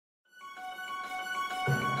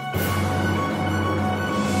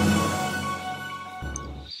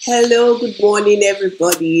Hello, good morning,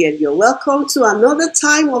 everybody, and you're welcome to another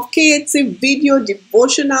time of KAT video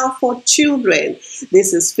devotional for children.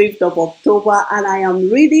 This is 5th of October, and I am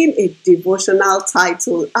reading a devotional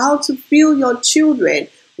titled How to Fill Your Children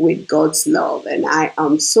with God's Love. And I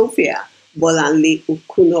am Sophia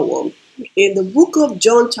Okunowo. In the book of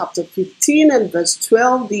John, chapter 15 and verse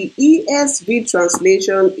 12, the ESV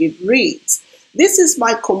translation, it reads, "This is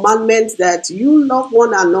my commandment, that you love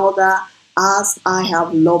one another as I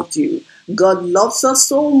have loved you." God loves us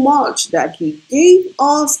so much that He gave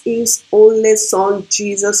us His only Son,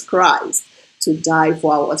 Jesus Christ, to die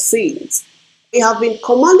for our sins. We have been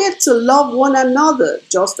commanded to love one another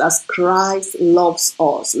just as Christ loves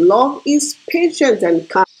us. Love is patient and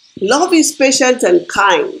kind. Love is patient and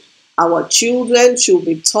kind. Our children should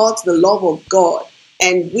be taught the love of God,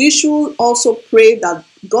 and we should also pray that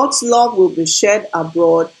God's love will be shed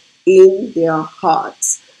abroad in their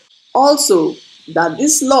hearts. Also, that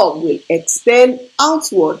this love will extend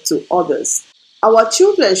outward to others. Our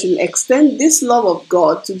children should extend this love of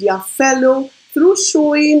God to their fellow through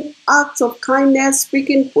showing acts of kindness,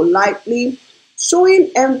 speaking politely,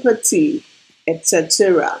 showing empathy,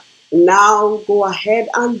 etc. Now go ahead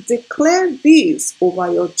and declare this over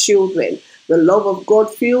your children. The love of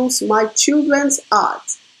God fills my children's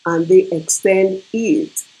hearts, and they extend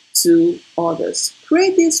it to others.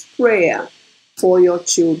 Pray this prayer for your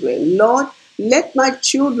children. Lord, let my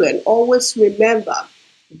children always remember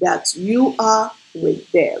that you are with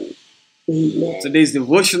them. Amen. Today's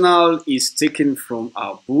devotional is taken from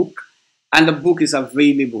our book, and the book is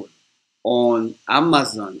available on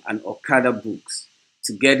Amazon and Okada Books.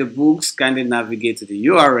 To get the books, kindly navigate to the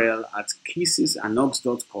URL at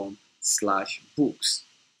kissesandhugs.com/books.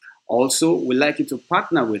 Also, we'd like you to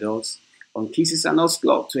partner with us on Kisses and Hugs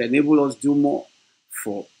Club to enable us do more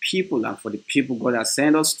for people and for the people God has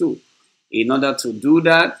sent us to. In order to do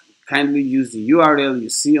that, kindly use the URL you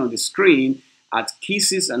see on the screen at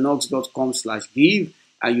kissesandhugs.com/give,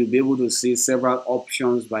 and you'll be able to see several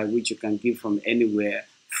options by which you can give from anywhere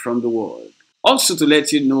from the world. Also, to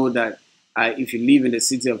let you know that if you live in the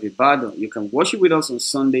city of Ibadan, you can worship with us on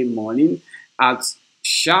Sunday morning at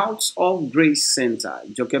Shouts of Grace Center,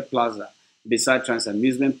 Joke Plaza, beside Trans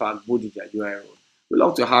Amusement Park, Bodija, UI Road. We'd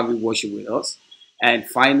love to have you worship with us. And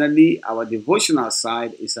finally, our devotional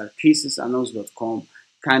side is at kissesandhugs.com.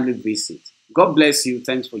 Kindly visit. God bless you.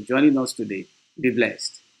 Thanks for joining us today. Be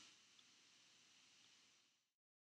blessed.